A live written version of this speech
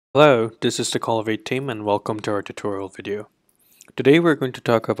Hello, this is the Collavate team and welcome to our tutorial video. Today we're going to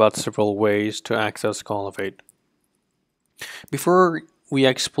talk about several ways to access Collavate. Before we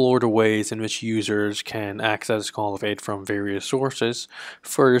explore the ways in which users can access Collavate from various sources,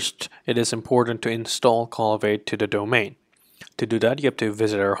 first it is important to install Collavate to the domain. To do that, you have to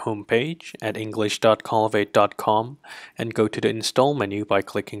visit our homepage at english.collavate.com and go to the install menu by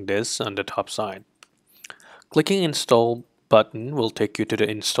clicking this on the top side. Clicking install button will take you to the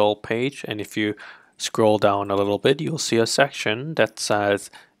install page, and if you scroll down a little bit you'll see a section that says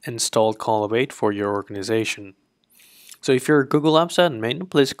install Collavate for your organization. So if you're a Google Apps admin,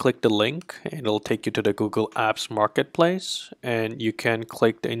 please click the link and it'll take you to the Google Apps Marketplace, and you can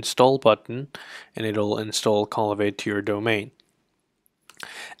click the install button and it'll install Collavate to your domain.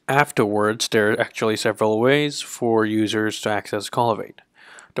 Afterwards, there are actually several ways for users to access Collavate.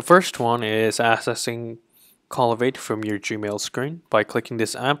 The first one is accessing Collavate from your Gmail screen by clicking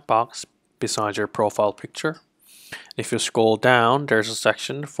this app box beside your profile picture. If you scroll down, there's a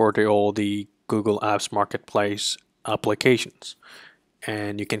section for all the Google Apps Marketplace applications.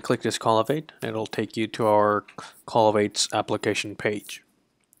 And you can click this Collavate, and it'll take you to our Collavate's application page.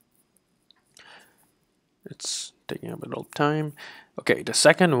 It's taking a bit of time. Okay, the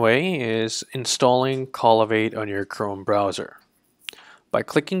second way is installing Collavate on your Chrome browser. By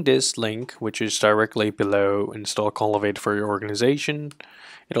clicking this link, which is directly below Install Collavate for your organization,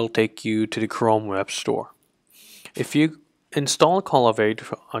 it'll take you to the Chrome Web Store. If you install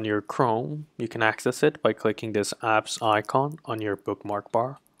Collavate on your Chrome, you can access it by clicking this apps icon on your bookmark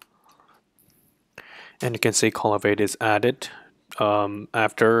bar. And you can see Collavate is added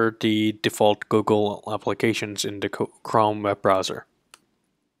after the default Google applications in the Chrome web browser.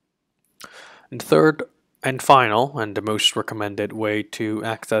 And third and final, and the most recommended way to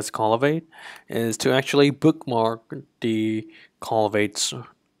access Collavate is to actually bookmark the Collavate's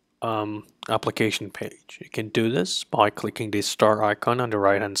application page. You can do this by clicking the star icon on the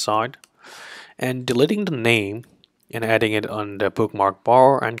right hand side and deleting the name and adding it on the bookmark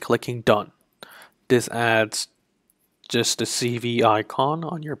bar and clicking done. This adds just the CV icon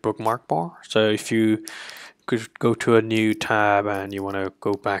on your bookmark bar. So if you could go to a new tab and you want to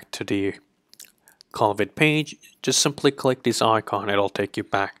go back to the Collavate page, just simply click this icon. It'll take you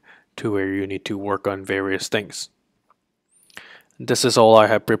back to where you need to work on various things. This is all I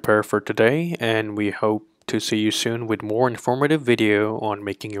have prepared for today, and we hope to see you soon with more informative video on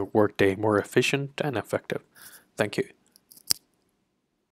making your workday more efficient and effective. Thank you.